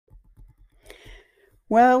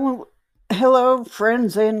Well, hello,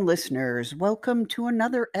 friends and listeners. Welcome to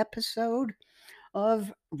another episode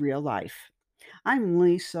of Real Life. I'm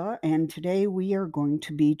Lisa, and today we are going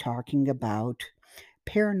to be talking about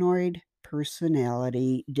paranoid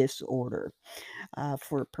personality disorder.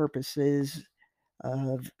 For purposes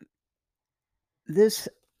of this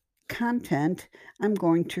content, I'm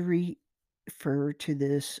going to refer to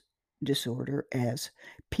this disorder as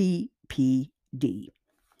PPD.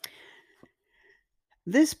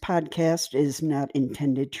 This podcast is not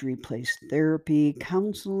intended to replace therapy,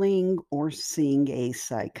 counseling, or seeing a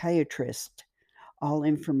psychiatrist. All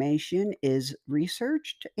information is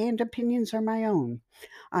researched and opinions are my own.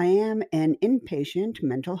 I am an inpatient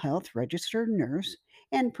mental health registered nurse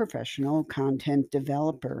and professional content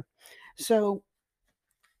developer. So,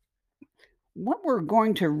 what we're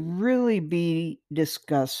going to really be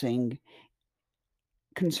discussing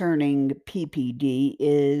concerning PPD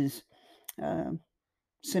is uh,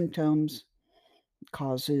 symptoms,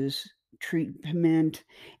 causes, treatment,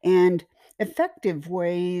 and effective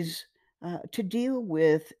ways to deal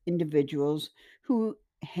with individuals who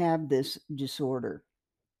have this disorder.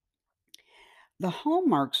 The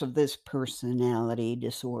hallmarks of this personality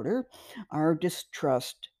disorder are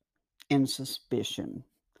distrust and suspicion.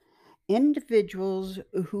 Individuals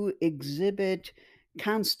who exhibit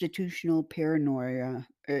constitutional paranoia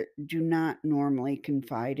do not normally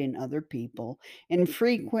confide in other people and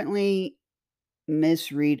frequently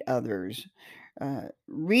misread others,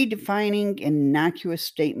 redefining innocuous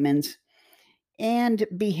statements and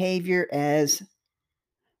behavior as,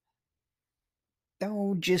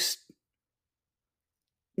 oh, just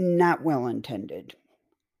not well intended.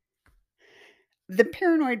 The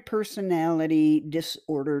paranoid personality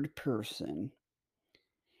disordered person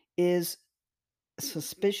is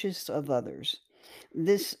suspicious of others.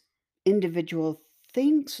 This individual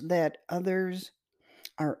thinks that others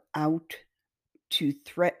are out to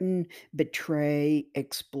threaten, betray,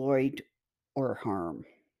 exploit, or harm.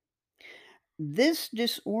 This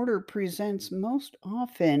disorder presents most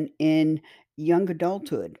often in young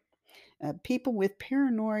adulthood. People with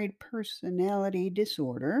paranoid personality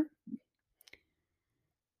disorder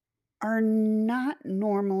are not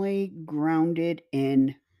normally grounded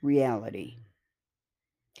in reality,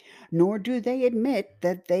 nor do they admit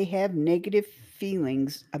that they have negative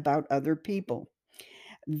feelings about other people.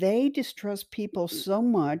 They distrust people so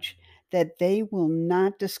much that they will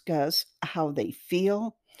not discuss how they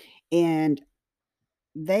feel, and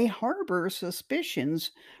they harbor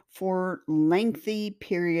suspicions for lengthy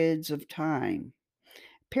periods of time.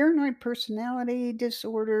 Paranoid personality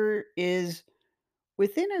disorder is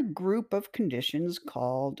within a group of conditions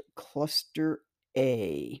called cluster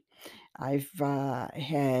A. I've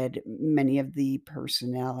had many of the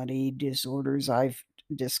personality disorders I've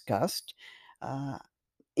discussed uh,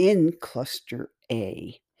 in cluster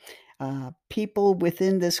A. People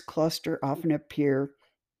within this cluster often appear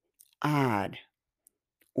odd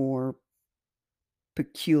or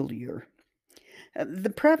peculiar. The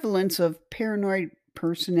prevalence of paranoid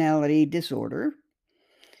personality disorder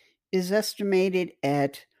is estimated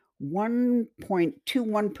at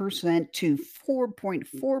 1.21% to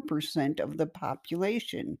 4.4% of the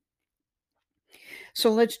population.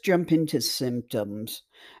 So let's jump into symptoms.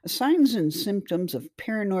 Signs and symptoms of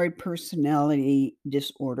paranoid personality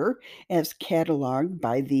disorder, as cataloged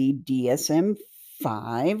by the DSM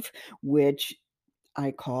 5, which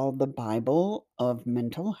I call the Bible of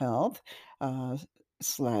mental health uh,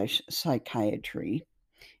 slash psychiatry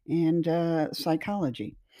and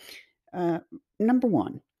psychology. Uh, Number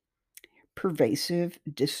one, pervasive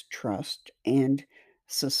distrust and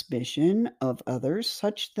suspicion of others,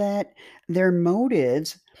 such that their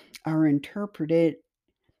motives are interpreted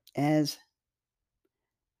as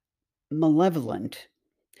malevolent,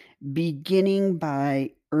 beginning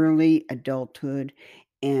by early adulthood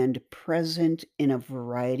and present in a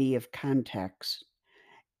variety of contexts,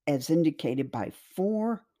 as indicated by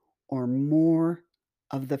four or more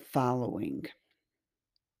of the following.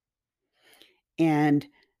 And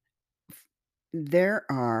there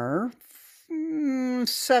are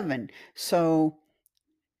seven. So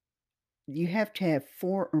you have to have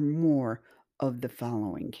four or more of the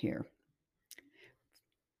following here: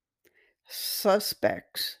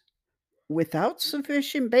 suspects without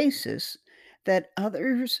sufficient basis that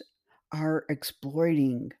others are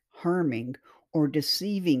exploiting, harming, or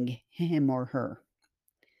deceiving him or her,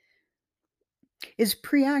 is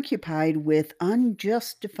preoccupied with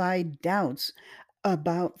unjustified doubts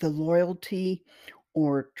about the loyalty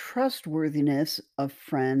or trustworthiness of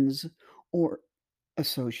friends or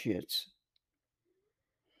associates,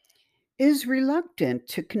 is reluctant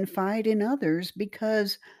to confide in others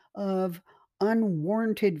because of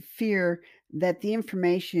unwarranted fear that the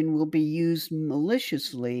information will be used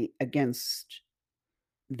maliciously against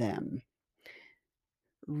them.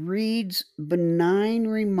 Reads benign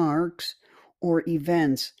remarks or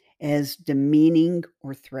events as demeaning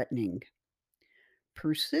or threatening.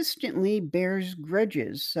 Persistently bears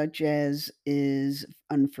grudges, such as is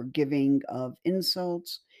unforgiving of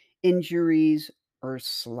insults, injuries, or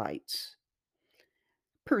slights.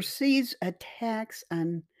 Perceives attacks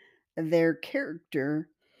on their character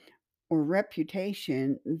or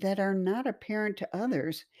reputation that are not apparent to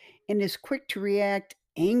others and is quick to react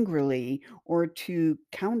angrily or to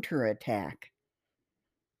counterattack.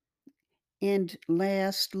 And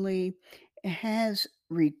lastly, has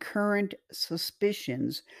recurrent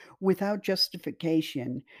suspicions without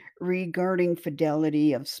justification regarding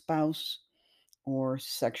fidelity of spouse or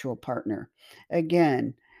sexual partner.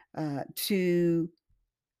 Again, to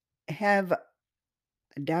have a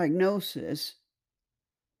diagnosis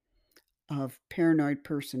of paranoid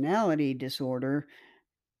personality disorder,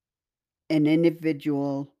 an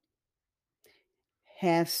individual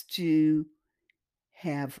has to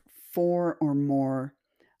have four or more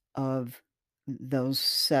of those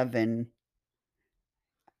seven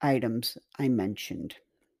items I mentioned.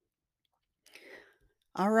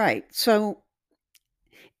 All right. So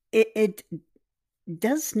it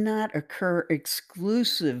does not occur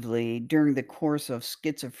exclusively during the course of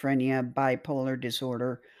schizophrenia, bipolar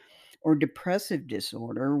disorder, or depressive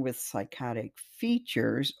disorder with psychotic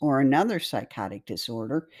features or another psychotic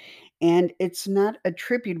disorder. And it's not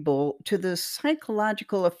attributable to the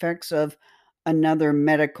psychological effects of another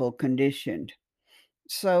medical condition.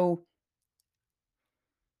 So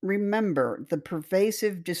remember the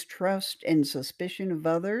pervasive distrust and suspicion of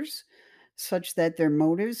others, such that their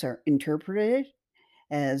motives are interpreted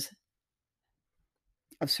as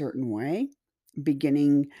a certain way,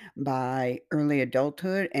 beginning by early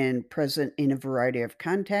adulthood and present in a variety of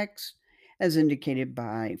contexts, as indicated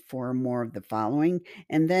by four or more of the following.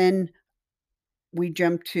 And then we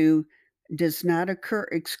jump to does not occur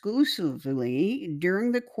exclusively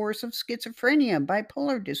during the course of schizophrenia,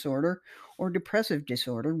 bipolar disorder, or depressive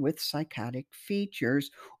disorder with psychotic features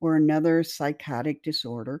or another psychotic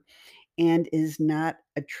disorder, and is not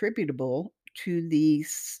attributable to the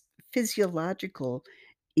physiological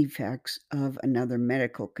effects of another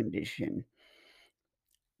medical condition.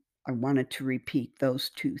 I wanted to repeat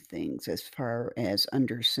those two things as far as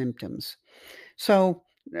under symptoms. So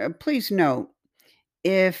please note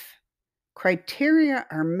if criteria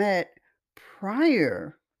are met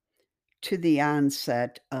prior to the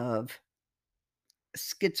onset of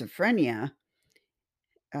schizophrenia,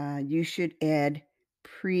 you should add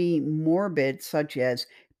premorbid, such as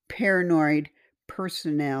paranoid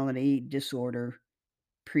personality disorder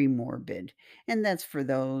premorbid. And that's for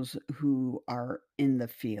those who are in the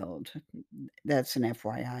field. That's an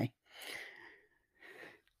FYI.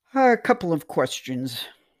 A couple of questions.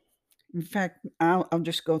 In fact, I'll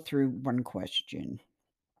just go through one question,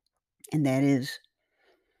 and that is,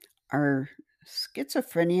 are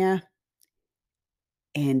schizophrenia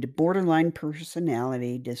and borderline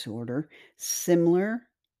personality disorder similar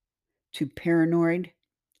to paranoid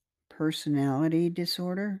personality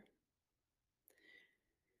disorder?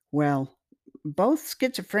 Well, both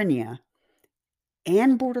schizophrenia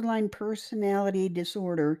and borderline personality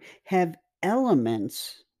disorder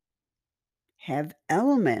elements have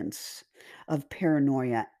elements of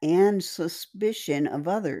paranoia and suspicion of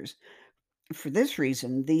others. For this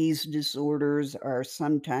reason, these disorders are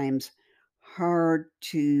sometimes hard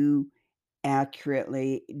to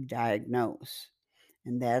accurately diagnose.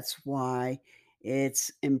 And that's why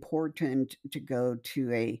it's important to go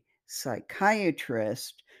to a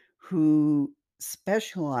psychiatrist who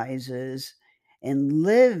specializes and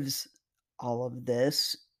lives all of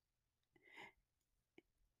this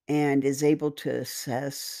and is able to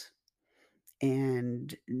assess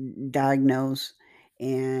and diagnose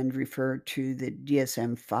and refer to the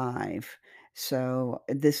DSM-5. So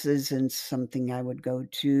this isn't something I would go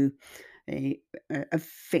to a a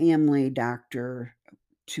family doctor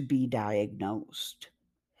to be diagnosed,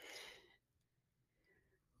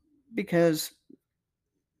 because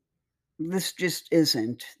this just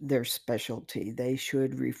isn't their specialty. They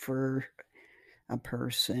should refer a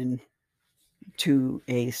person to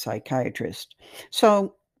a psychiatrist.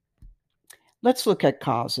 So let's look at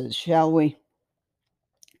causes, shall we?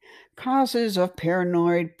 Causes of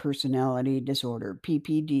paranoid personality disorder,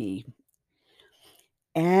 PPD,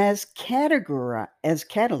 as cataloged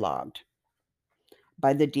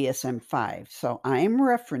by the DSM-5. So I am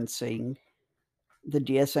referencing the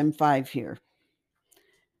DSM 5 here.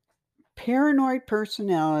 Paranoid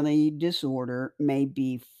personality disorder may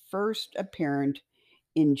be first apparent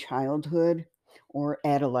in childhood or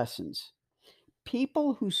adolescence.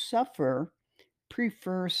 People who suffer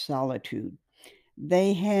prefer solitude.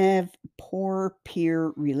 They have poor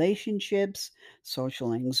peer relationships,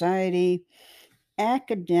 social anxiety,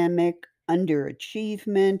 academic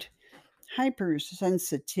underachievement,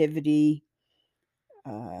 hypersensitivity,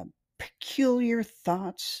 uh, peculiar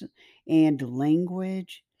thoughts and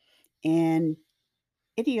language, and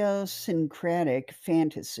idiosyncratic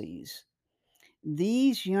fantasies.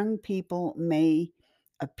 These young people may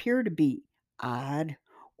appear to be odd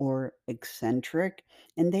or eccentric,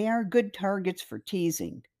 and they are good targets for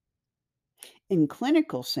teasing. In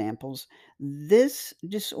clinical samples, this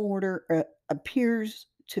disorder appears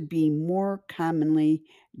to be more commonly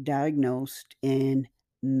diagnosed in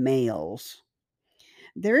males.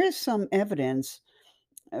 There is some evidence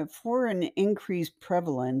for an increased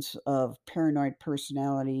prevalence of paranoid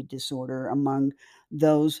personality disorder among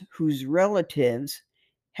those whose relatives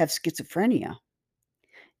have schizophrenia.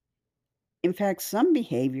 In fact, some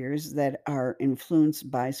behaviors that are influenced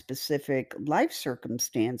by specific life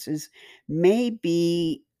circumstances may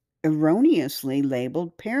be erroneously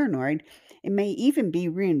labeled paranoid and may even be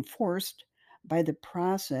reinforced by the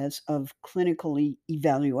process of clinical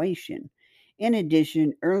evaluation. In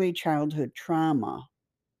addition, early childhood trauma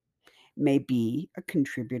may be a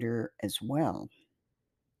contributor as well.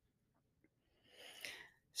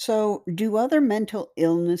 So, do other mental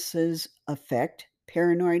illnesses affect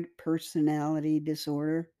paranoid personality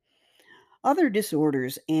disorder? Other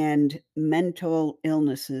disorders and mental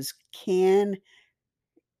illnesses can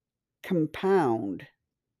compound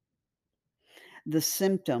the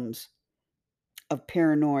symptoms of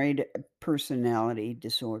paranoid personality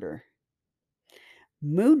disorder.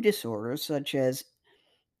 Mood disorders, such as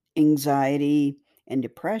anxiety and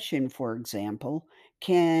depression, for example,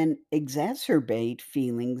 can exacerbate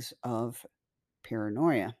feelings of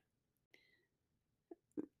paranoia.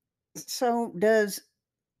 So, does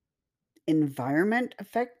environment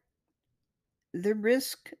affect the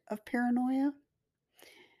risk of paranoia?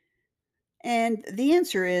 And the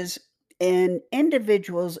answer is an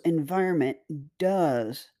individual's environment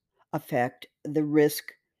does affect the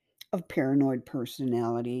risk of paranoid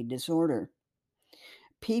personality disorder.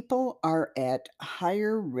 People are at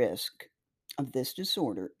higher risk of this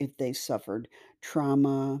disorder if they suffered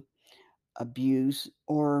trauma, abuse,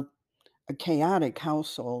 or a chaotic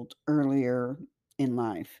household earlier in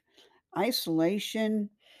life. Isolation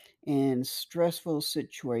and stressful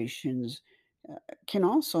situations can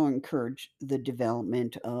also encourage the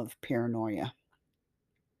development of paranoia.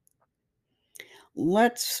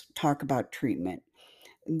 Let's talk about treatment.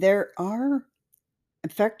 There are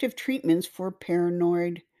effective treatments for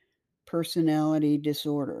paranoid personality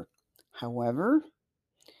disorder. However,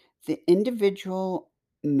 the individual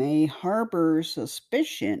may harbor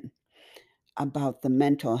suspicion about the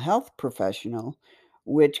mental health professional,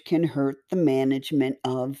 which can hurt the management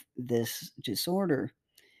of this disorder.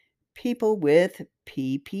 People with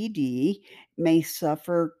PPD may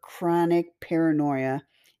suffer chronic paranoia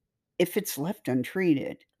if it's left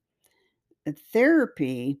untreated.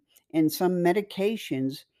 Therapy and some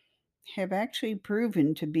medications have actually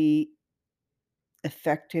proven to be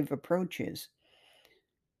effective approaches.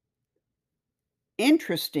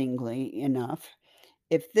 Interestingly enough,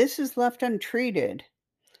 if this is left untreated,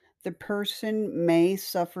 the person may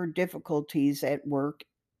suffer difficulties at work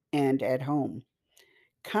and at home.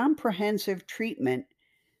 Comprehensive treatment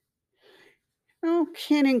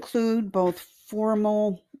can include both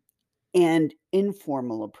formal and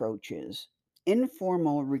informal approaches.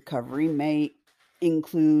 Informal recovery may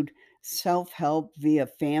include self help via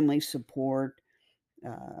family support,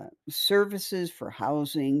 services for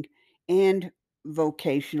housing, and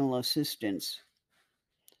vocational assistance.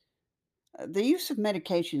 The use of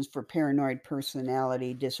medications for paranoid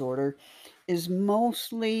personality disorder is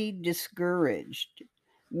mostly discouraged.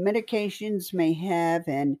 Medications may have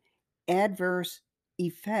an adverse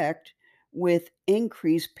effect with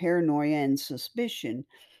increased paranoia and suspicion,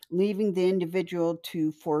 leaving the individual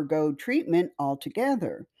to forego treatment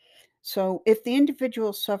altogether. So, if the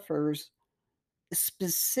individual suffers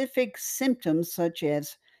specific symptoms such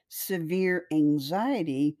as severe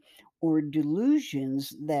anxiety or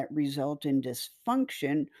delusions that result in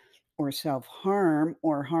dysfunction or self harm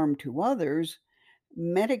or harm to others,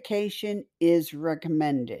 medication is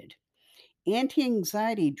recommended. Anti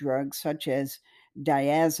anxiety drugs such as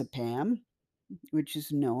diazepam, which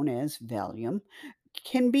is known as Valium,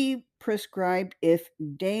 can be prescribed if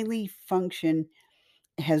daily function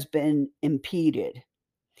has been impeded.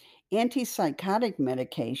 Antipsychotic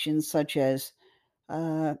medications such as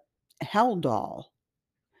uh, Haldol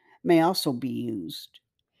may also be used.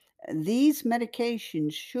 These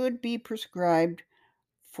medications should be prescribed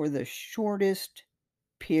for the shortest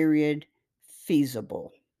period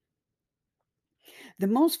feasible. The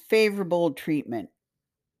most favorable treatment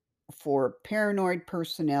for paranoid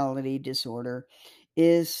personality disorder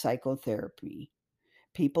is psychotherapy.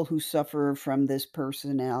 People who suffer from this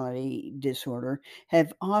personality disorder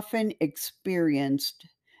have often experienced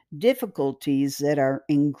difficulties that are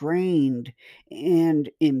ingrained and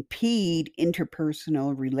impede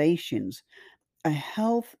interpersonal relations. A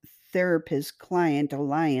health therapist client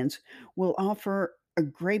alliance will offer a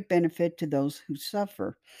great benefit to those who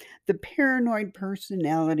suffer. The paranoid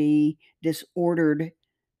personality disordered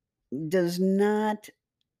does not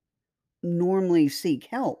normally seek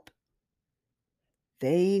help.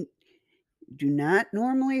 They do not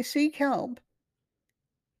normally seek help,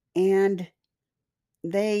 and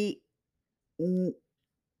they n-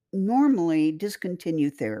 normally discontinue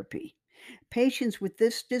therapy. Patients with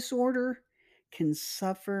this disorder can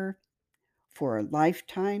suffer for a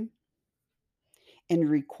lifetime and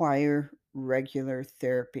require regular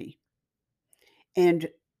therapy. And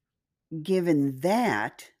given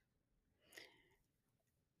that,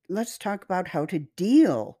 let's talk about how to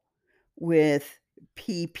deal with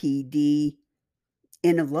PPD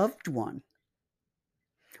in a loved one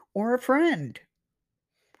or a friend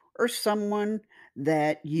or someone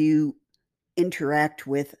that you interact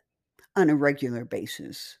with on a regular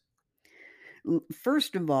basis.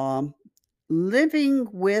 First of all, living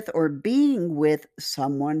with or being with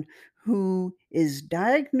someone who is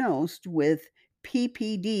diagnosed with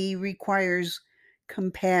PPD requires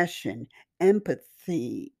compassion,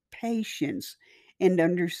 empathy, patience, and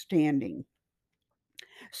understanding.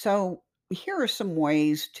 So, here are some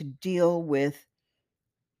ways to deal with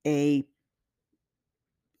a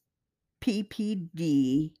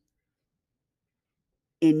PPD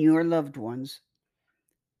in your loved ones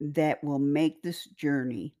that will make this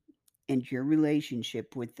journey and your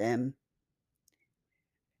relationship with them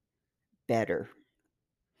better.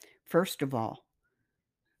 First of all,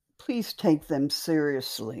 please take them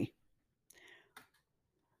seriously.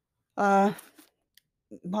 Uh,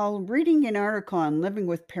 while reading an article on living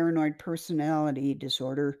with paranoid personality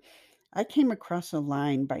disorder, I came across a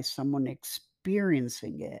line by someone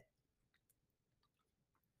experiencing it.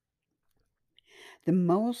 The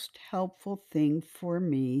most helpful thing for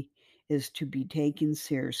me is to be taken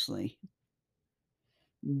seriously.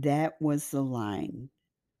 That was the line.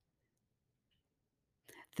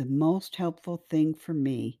 The most helpful thing for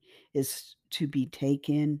me is to be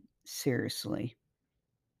taken seriously.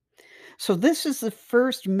 So, this is the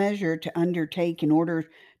first measure to undertake in order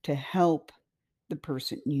to help the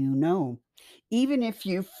person you know. Even if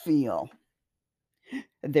you feel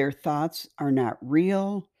their thoughts are not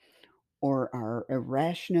real or are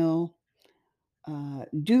irrational,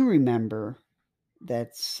 do remember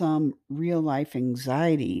that some real life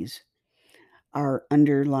anxieties are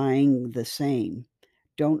underlying the same.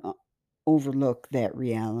 Don't overlook that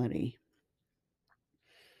reality.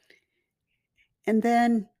 And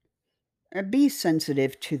then be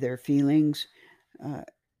sensitive to their feelings. Uh,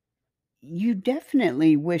 you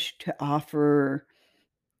definitely wish to offer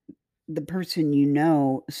the person you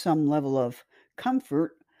know some level of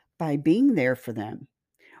comfort by being there for them.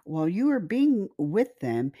 While you are being with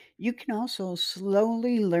them, you can also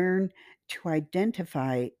slowly learn to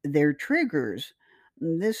identify their triggers.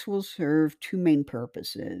 This will serve two main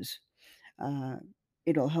purposes. Uh,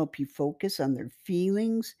 it'll help you focus on their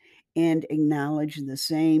feelings and acknowledge the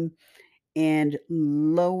same and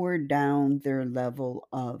lower down their level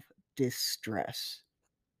of distress.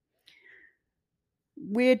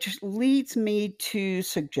 Which leads me to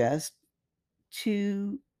suggest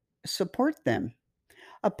to support them.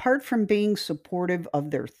 Apart from being supportive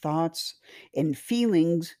of their thoughts and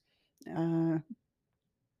feelings, uh,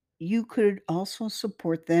 you could also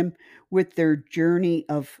support them with their journey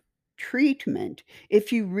of treatment.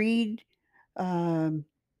 If you read um,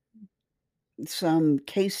 some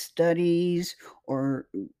case studies or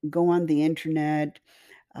go on the internet,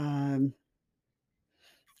 um,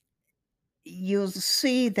 you'll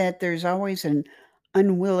see that there's always an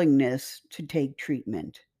unwillingness to take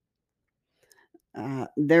treatment.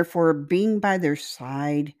 Therefore, being by their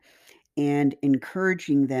side and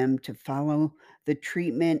encouraging them to follow the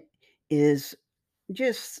treatment is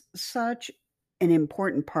just such an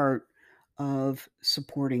important part of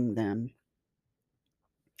supporting them.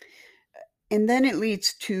 And then it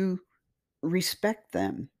leads to respect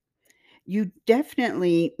them. You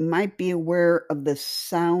definitely might be aware of the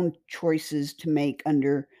sound choices to make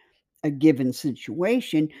under a given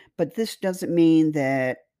situation, but this doesn't mean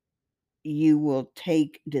that you will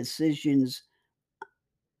take decisions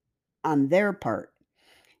on their part.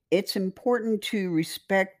 It's important to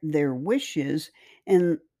respect their wishes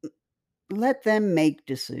and let them make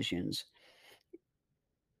decisions.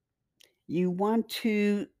 You want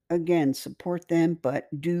to, again, support them, but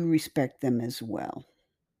do respect them as well.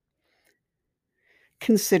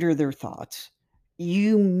 Consider their thoughts.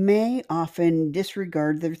 You may often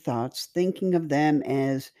disregard their thoughts, thinking of them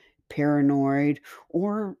as paranoid,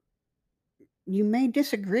 or you may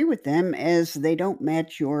disagree with them as they don't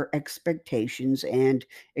match your expectations and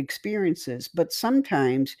experiences. But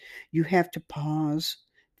sometimes you have to pause,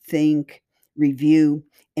 think, review,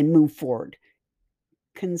 and move forward.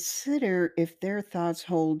 Consider if their thoughts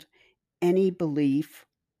hold any belief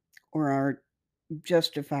or are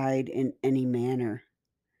justified in any manner.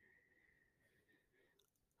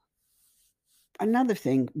 Another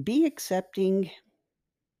thing, be accepting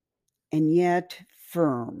and yet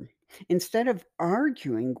firm. Instead of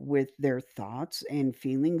arguing with their thoughts and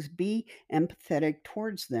feelings, be empathetic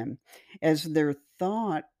towards them, as their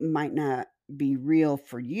thought might not be real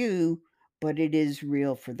for you, but it is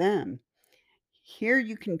real for them. Here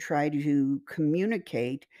you can try to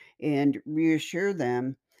communicate and reassure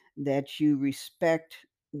them that you respect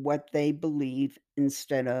what they believe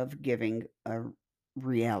instead of giving a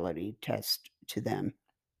reality test to them.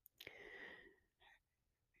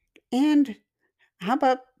 And how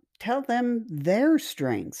about tell them their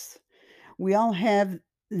strengths? We all have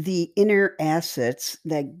the inner assets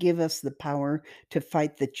that give us the power to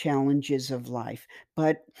fight the challenges of life.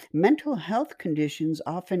 But mental health conditions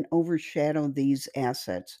often overshadow these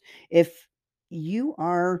assets. If you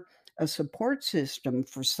are a support system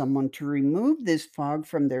for someone to remove this fog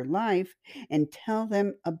from their life and tell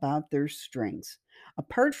them about their strengths.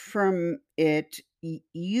 Apart from it,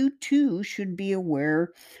 you too should be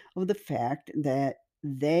aware of the fact that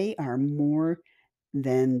they are more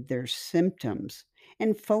than their symptoms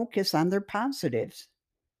and focus on their positives.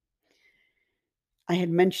 I had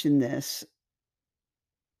mentioned this,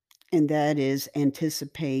 and that is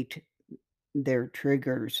anticipate their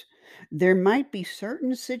triggers. There might be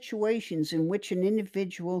certain situations in which an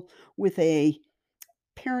individual with a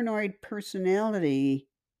paranoid personality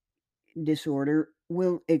disorder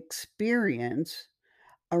will experience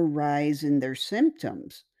a rise in their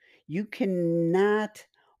symptoms. You cannot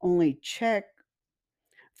only check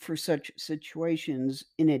for such situations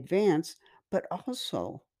in advance, but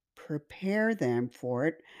also prepare them for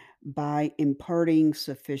it by imparting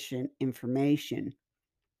sufficient information.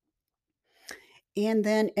 And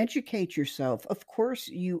then educate yourself. Of course,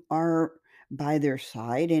 you are by their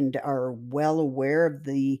side and are well aware of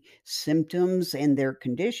the symptoms and their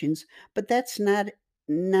conditions, but that's not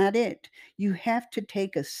it. You have to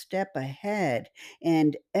take a step ahead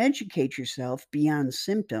and educate yourself beyond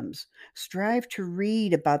symptoms. Strive to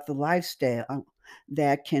read about the lifestyle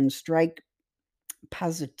that can strike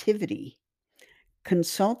positivity.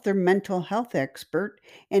 Consult their mental health expert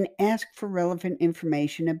and ask for relevant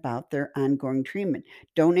information about their ongoing treatment.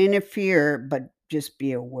 Don't interfere, but just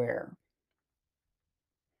be aware.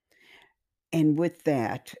 And with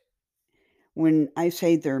that, when I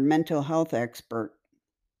say their mental health expert,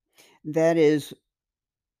 that is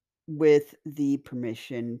with the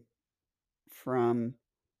permission from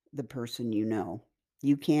the person you know.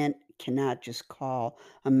 You cannot just call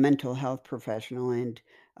a mental health professional and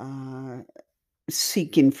uh,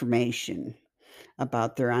 seek information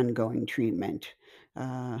about their ongoing treatment.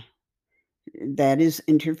 Uh, that is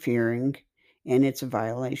interfering, and it's a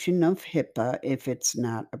violation of HIPAA if it's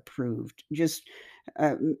not approved. Just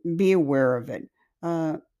be aware of it.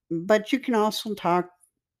 Uh, but you can also talk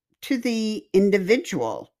to the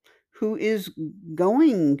individual who is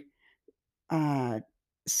going uh,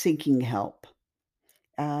 seeking help.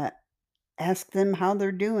 Uh, ask them how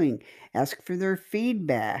they're doing, ask for their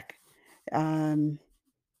feedback um,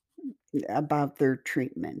 about their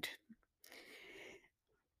treatment.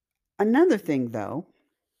 Another thing, though,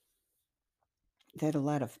 that a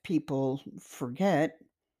lot of people forget,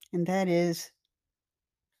 and that is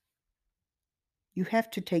you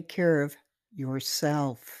have to take care of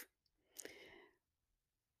yourself.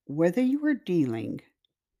 Whether you are dealing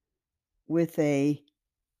with a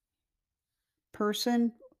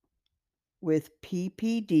person with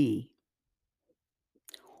PPD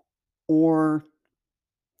or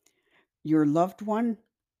your loved one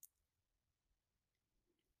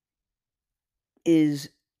is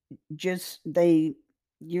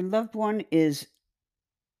your loved one is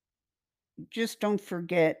just don't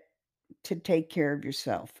forget to take care of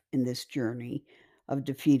yourself in this journey of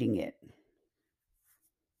defeating it.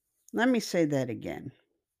 Let me say that again.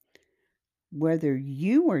 Whether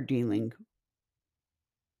you are dealing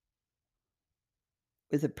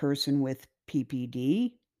with a person with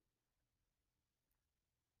PPD,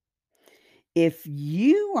 if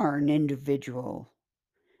you are an individual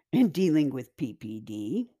and dealing with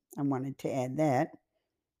PPD, I wanted to add that,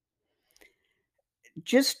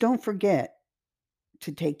 just don't forget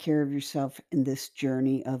to take care of yourself in this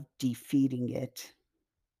journey of defeating it.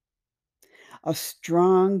 A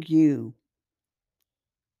strong you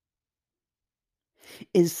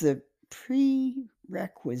is the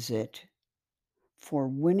prerequisite for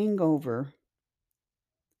winning over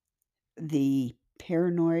the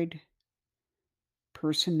paranoid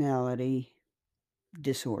personality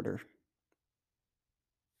disorder.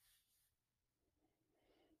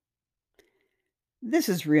 This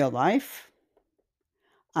is real life.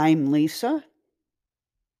 I'm Lisa.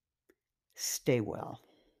 Stay well.